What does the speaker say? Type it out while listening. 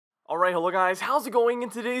Alright, hello guys, how's it going? In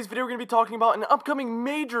today's video, we're going to be talking about an upcoming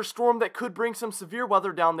major storm that could bring some severe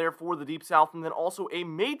weather down there for the Deep South, and then also a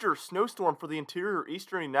major snowstorm for the interior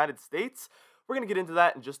eastern United States. We're going to get into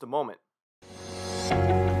that in just a moment.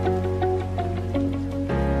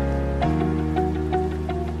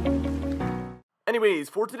 Anyways,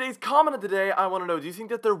 for today's comment of the day, I want to know, do you think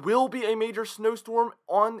that there will be a major snowstorm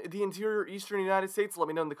on the interior eastern United States? Let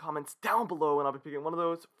me know in the comments down below, and I'll be picking one of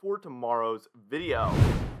those for tomorrow's video.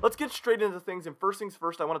 Let's get straight into things, and first things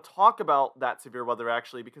first, I want to talk about that severe weather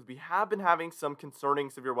actually, because we have been having some concerning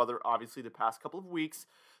severe weather, obviously, the past couple of weeks,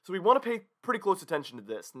 so we want to pay pretty close attention to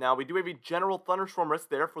this. Now, we do have a general thunderstorm risk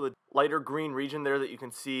there for the lighter green region there that you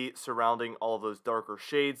can see surrounding all of those darker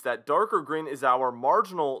shades. That darker green is our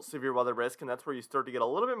marginal severe weather risk, and that's where you start to get a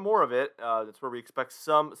little bit more of it. That's where we expect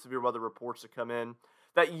some severe weather reports to come in.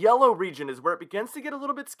 That yellow region is where it begins to get a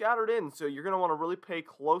little bit scattered in, so you're going to want to really pay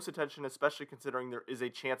close attention, especially considering there is a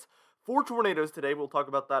chance for tornadoes today. We'll talk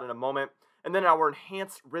about that in a moment. And then our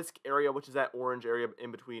enhanced risk area, which is that orange area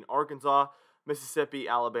in between Arkansas, Mississippi,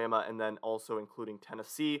 Alabama, and then also including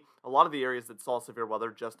Tennessee. A lot of the areas that saw severe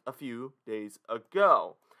weather just a few days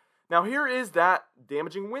ago. Now here is that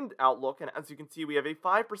damaging wind outlook, and as you can see, we have a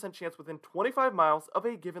 5% chance within 25 miles of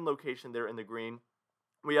a given location there in the green.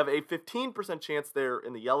 We have a 15% chance there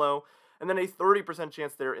in the yellow, and then a 30%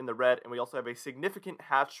 chance there in the red, and we also have a significant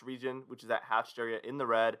hatched region, which is that hatched area in the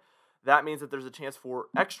red. That means that there's a chance for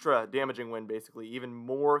extra damaging wind, basically, even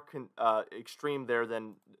more extreme there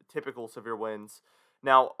than typical severe winds.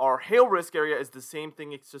 Now, our hail risk area is the same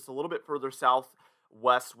thing. It's just a little bit further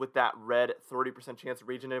southwest with that red 30% chance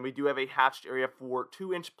region, and we do have a hatched area for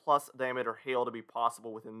 2-inch plus diameter hail to be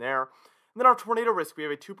possible within there. And then our tornado risk, we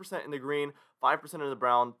have a 2% in the green, 5% in the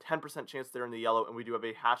brown, 10% chance there in the yellow, and we do have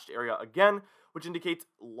a hatched area again, which indicates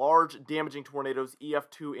large damaging tornadoes,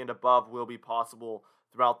 EF2 and above, will be possible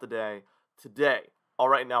throughout the day today.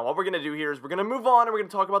 Alright, now what we're going to do here is we're going to move on and we're going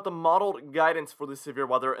to talk about the modeled guidance for the severe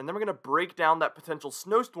weather, and then we're going to break down that potential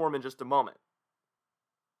snowstorm in just a moment.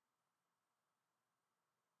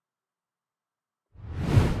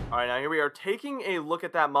 Alright, now here we are taking a look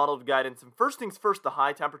at that modeled guidance, and first things first, the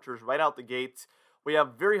high temperatures right out the gates. We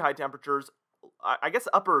have very high temperatures, I guess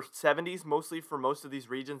upper 70s mostly for most of these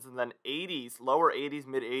regions, and then 80s, lower 80s,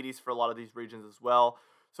 mid 80s for a lot of these regions as well.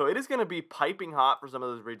 So it is going to be piping hot for some of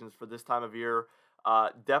those regions for this time of year.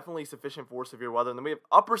 Definitely sufficient for severe weather. And then we have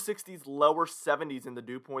upper 60s, lower 70s in the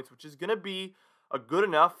dew points, which is going to be a good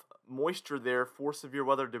enough moisture there for severe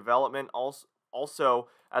weather development. Also,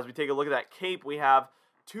 as we take a look at that CAPE, we have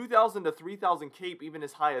 2,000 to 3,000 CAPE, even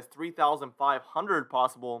as high as 3,500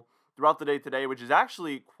 possible throughout the day today, which is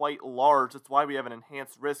actually quite large. That's why we have an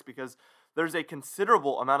enhanced risk, because there's a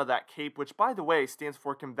considerable amount of that CAPE, which, by the way, stands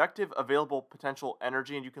for Convective Available Potential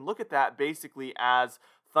Energy, and you can look at that basically as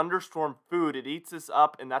thunderstorm food. It eats this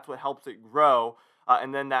up, and that's what helps it grow,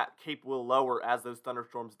 and then that CAPE will lower as those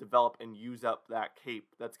thunderstorms develop and use up that CAPE.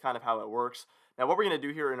 That's kind of how it works. Now, what we're going to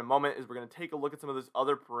do here in a moment is we're going to take a look at some of those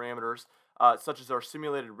other parameters, such as our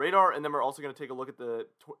simulated radar, and then we're also going to take a look at the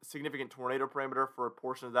significant tornado parameter for a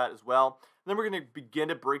portion of that as well. And then we're going to begin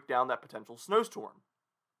to break down that potential snowstorm.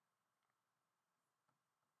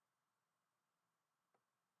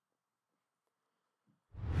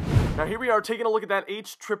 Now here we are taking a look at that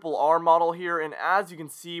HRRR model here, and as you can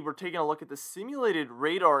see, we're taking a look at the simulated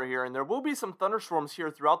radar here, and there will be some thunderstorms here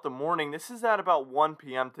throughout the morning. This is at about 1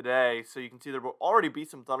 p.m. today, so you can see there will already be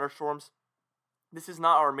some thunderstorms. This is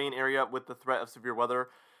not our main area with the threat of severe weather.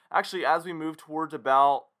 Actually, as we move towards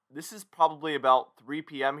this is probably about 3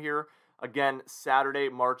 p.m. here. Again, Saturday,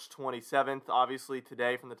 March 27th, obviously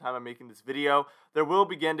today from the time I'm making this video, there will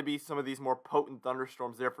begin to be some of these more potent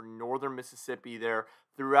thunderstorms there for northern Mississippi there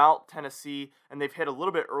throughout Tennessee, and they've hit a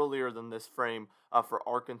little bit earlier than this frame for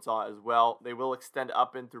Arkansas as well. They will extend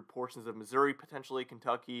up in through portions of Missouri, potentially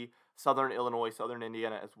Kentucky, southern Illinois, southern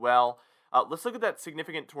Indiana as well. Let's look at that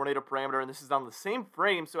significant tornado parameter, and this is on the same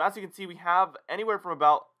frame. So as you can see, we have anywhere from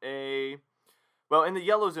about well, in the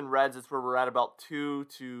yellows and reds, it's where we're at about 2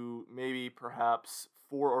 to maybe perhaps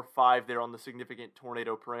 4 or 5 there on the significant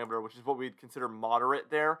tornado parameter, which is what we'd consider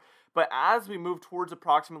moderate there. But as we move towards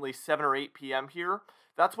approximately 7 or 8 p.m. here,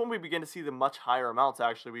 that's when we begin to see the much higher amounts,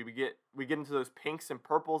 actually. We get into those pinks and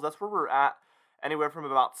purples. That's where we're at, anywhere from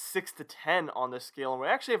about 6 to 10 on this scale. And we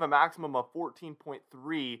actually have a maximum of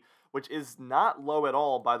 14.3, which is not low at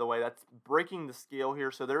all, by the way. That's breaking the scale here,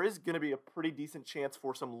 so there is going to be a pretty decent chance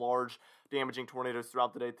for some large damaging tornadoes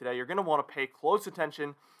throughout the day today. You're going to want to pay close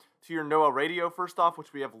attention to your NOAA radio first off,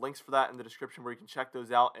 which we have links for that in the description where you can check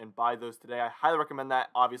those out and buy those today. I highly recommend that,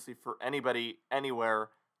 obviously, for anybody, anywhere.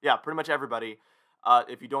 Yeah, pretty much everybody.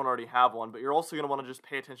 if you don't already have one. But you're also going to want to just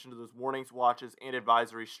pay attention to those warnings, watches, and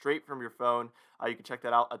advisories straight from your phone. You can check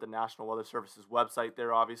that out at the National Weather Service's website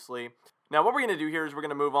there, obviously. Now, what we're going to do here is we're going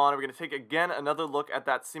to move on. We're going to take, again, another look at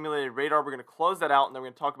that simulated radar. We're going to close that out, and then we're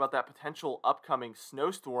going to talk about that potential upcoming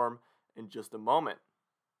snowstorm in just a moment.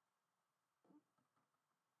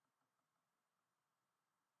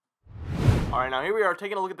 Alright, now here we are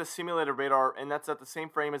taking a look at the simulated radar, and that's at the same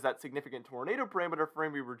frame as that significant tornado parameter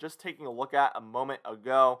frame we were just taking a look at a moment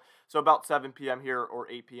ago. So about 7 p.m. here, or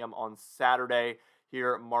 8 p.m. on Saturday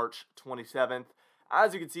here, March 27th.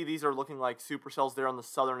 As you can see, these are looking like supercells there on the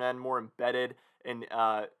southern end, more embedded in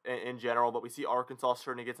general, but we see Arkansas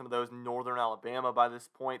starting to get some of those, northern Alabama by this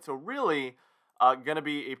point. So really, going to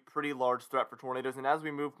be a pretty large threat for tornadoes. And as we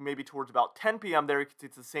move maybe towards about 10 p.m. there, you can see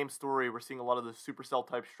it's the same story. We're seeing a lot of those supercell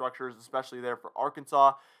type structures, especially there for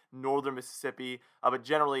Arkansas, northern Mississippi. But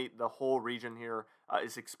generally, the whole region here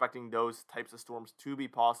is expecting those types of storms to be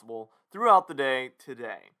possible throughout the day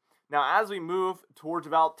today. Now, as we move towards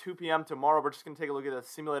about 2 p.m. tomorrow, we're just going to take a look at the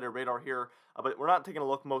simulated radar here. But we're not taking a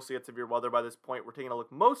look mostly at severe weather by this point. We're taking a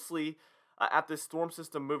look mostly at this storm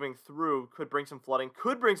system moving through. Could bring some flooding,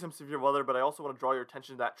 could bring some severe weather, but I also want to draw your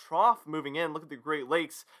attention to that trough moving in. Look at the Great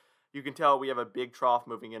Lakes. You can tell we have a big trough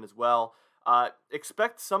moving in as well.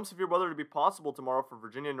 Expect some severe weather to be possible tomorrow for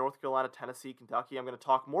Virginia, North Carolina, Tennessee, Kentucky. I'm going to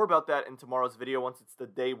talk more about that in tomorrow's video. Once it's the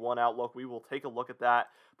day one outlook, we will take a look at that,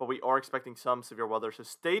 but we are expecting some severe weather, so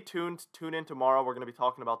stay tuned. Tune in tomorrow. We're going to be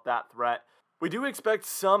talking about that threat. We do expect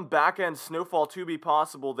some back-end snowfall to be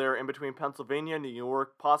possible there in between Pennsylvania, New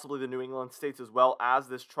York, possibly the New England states as well as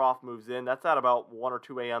this trough moves in. That's at about 1 or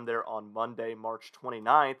 2 a.m. there on Monday, March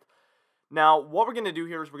 29th. Now, what we're going to do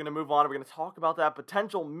here is we're going to move on. We're going to talk about that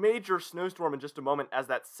potential major snowstorm in just a moment as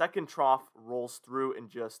that second trough rolls through in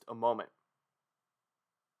just a moment.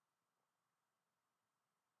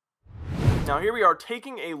 Now, here we are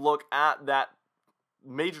taking a look at that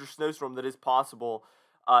major snowstorm that is possible.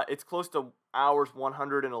 It's close to hours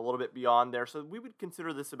 100 and a little bit beyond there, so we would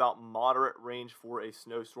consider this about moderate range for a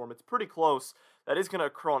snowstorm. It's pretty close. That is going to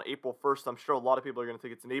occur on April 1st. I'm sure a lot of people are going to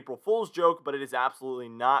think it's an April Fool's joke, but it is absolutely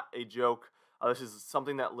not a joke. This is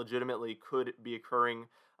something that legitimately could be occurring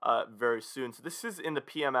very soon. So this is in the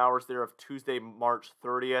PM hours there of Tuesday, March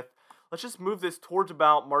 30th. Let's just move this towards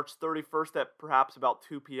about March 31st at perhaps about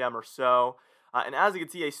 2 p.m. or so. And as you can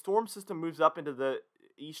see, a storm system moves up into the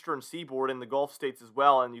eastern seaboard in the Gulf states as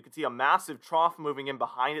well, and you can see a massive trough moving in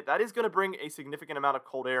behind it. That is going to bring a significant amount of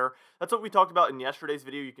cold air. That's what we talked about in yesterday's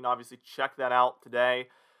video. You can obviously check that out today.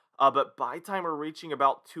 But by the time we're reaching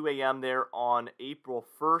about 2 a.m. there on April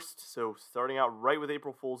 1st, so starting out right with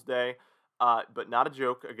April Fool's Day, but not a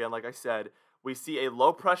joke, again, like I said, we see a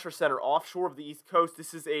low pressure center offshore of the East Coast.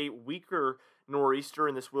 This is a weaker nor'easter,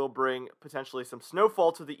 and this will bring potentially some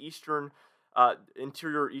snowfall to the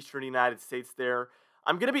interior eastern United States there.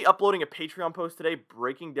 I'm going to be uploading a Patreon post today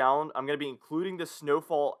breaking down. I'm going to be including the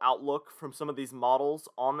snowfall outlook from some of these models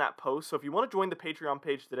on that post. So if you want to join the Patreon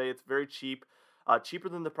page today, it's very cheap, cheaper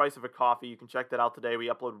than the price of a coffee. You can check that out today. We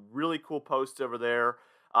upload really cool posts over there.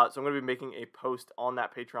 So I'm going to be making a post on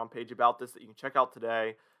that Patreon page about this that you can check out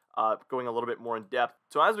today, going a little bit more in depth.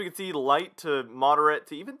 So as we can see, light to moderate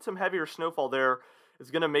to even some heavier snowfall there is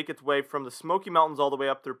going to make its way from the Smoky Mountains all the way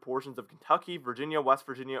up through portions of Kentucky, Virginia, West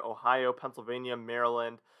Virginia, Ohio, Pennsylvania,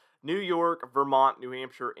 Maryland, New York, Vermont, New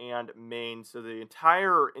Hampshire, and Maine. So the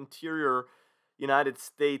entire interior United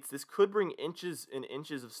States, this could bring inches and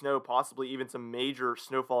inches of snow, possibly even some major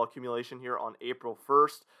snowfall accumulation here on April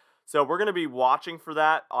 1st. So we're going to be watching for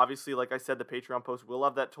that. Obviously, like I said, the Patreon post will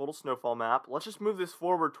have that total snowfall map. Let's just move this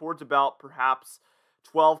forward towards about perhaps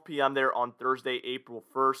 12 p.m. there on Thursday, April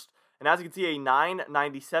 1st. And as you can see, a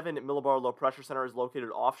 997 millibar low pressure center is located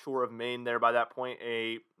offshore of Maine there. By that point,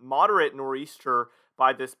 a moderate nor'easter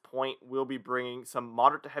by this point will be bringing some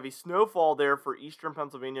moderate to heavy snowfall there for eastern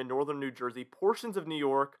Pennsylvania, northern New Jersey, portions of New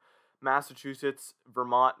York, Massachusetts,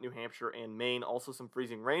 Vermont, New Hampshire, and Maine. Also some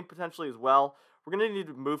freezing rain potentially as well. We're going to need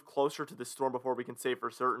to move closer to this storm before we can say for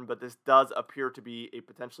certain, but this does appear to be a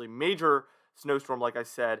potentially major snowstorm, like I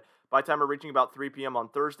said. By the time we're reaching about 3 p.m. on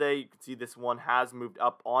Thursday, you can see this one has moved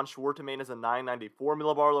up onshore to Maine as a 994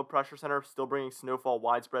 millibar low pressure center, still bringing snowfall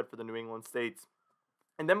widespread for the New England states.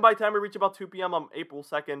 And then by the time we reach about 2 p.m. on April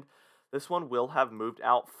 2nd, this one will have moved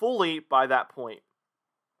out fully by that point.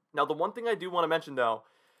 Now, the one thing I do want to mention, though,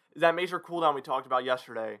 is that major cooldown we talked about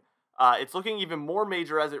yesterday. It's looking even more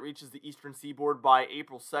major as it reaches the eastern seaboard by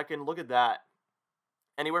April 2nd. Look at that.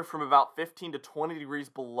 Anywhere from about 15 to 20 degrees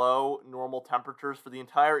below normal temperatures for the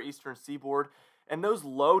entire eastern seaboard. And those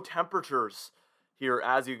low temperatures here,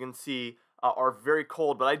 as you can see, are very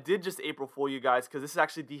cold. But I did just April Fool you guys because this is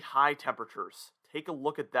actually the high temperatures. Take a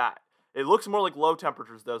look at that. It looks more like low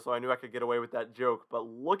temperatures, though, so I knew I could get away with that joke. But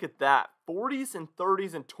look at that. 40s and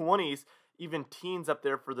 30s and 20s, even teens up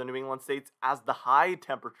there for the New England states as the high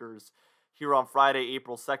temperatures here on Friday,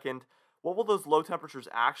 April 2nd. What will those low temperatures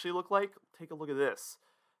actually look like? Take a look at this.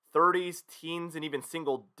 30s, teens, and even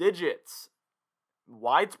single digits.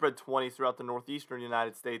 Widespread 20s throughout the northeastern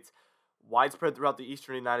United States. Widespread throughout the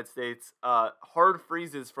eastern United States. Hard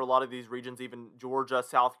freezes for a lot of these regions, even Georgia,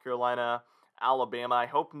 South Carolina, Alabama. I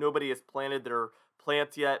hope nobody has planted their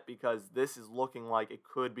plants yet, because this is looking like it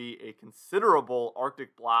could be a considerable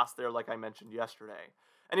Arctic blast there, like I mentioned yesterday.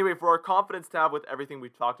 Anyway, for our confidence tab with everything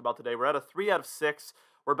we've talked about today, we're at a 3 out of 6.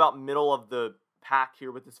 We're about middle of the pack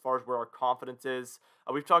here with as far as where our confidence is.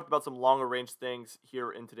 We've talked about some longer range things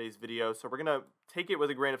here in today's video, so we're going to take it with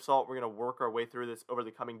a grain of salt. We're going to work our way through this over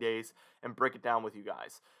the coming days and break it down with you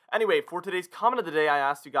guys. Anyway, for today's comment of the day, I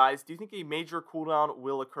asked you guys, do you think a major cooldown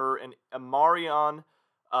will occur? And Amarion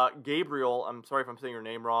Gabriel, I'm sorry if I'm saying your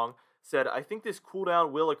name wrong, said, I think this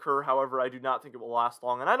cooldown will occur, however, I do not think it will last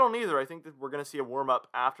long. And I don't either. I think that we're going to see a warm-up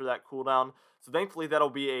after that cooldown. So thankfully, that'll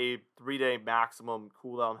be a 3-day maximum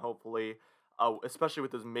cooldown, hopefully, especially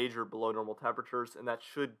with those major below normal temperatures, and that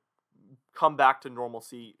should come back to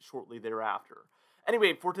normalcy shortly thereafter.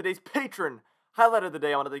 Anyway, for today's patron highlight of the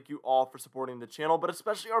day, I want to thank you all for supporting the channel, but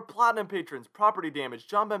especially our platinum patrons: Property Damage,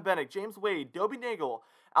 John Benbenick, James Wade, Dobie Nagel,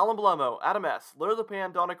 Alan Blemo, Adam S., Larry the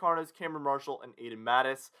Pan, Donna Carnes, Cameron Marshall, and Aiden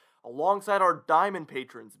Mattis, alongside our diamond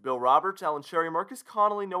patrons: Bill Roberts, Alan Sherry, Marcus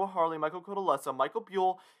Connolly, Noah Harley, Michael Codalessa, Michael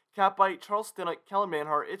Buell, Catbite, Charles Stinnock, Kellen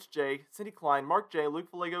Manhart, It's Jay, Cindy Klein, Mark J,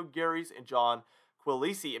 Luke Vallejo, Gary's, and John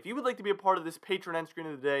Quilisi. If you would like to be a part of this patron end screen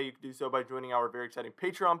of the day, you can do so by joining our very exciting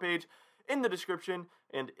Patreon page in the description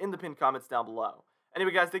and in the pinned comments down below.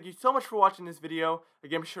 Anyway, guys, thank you so much for watching this video.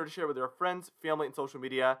 Again, be sure to share it with your friends, family, and social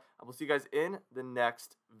media. I will see you guys in the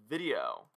next video.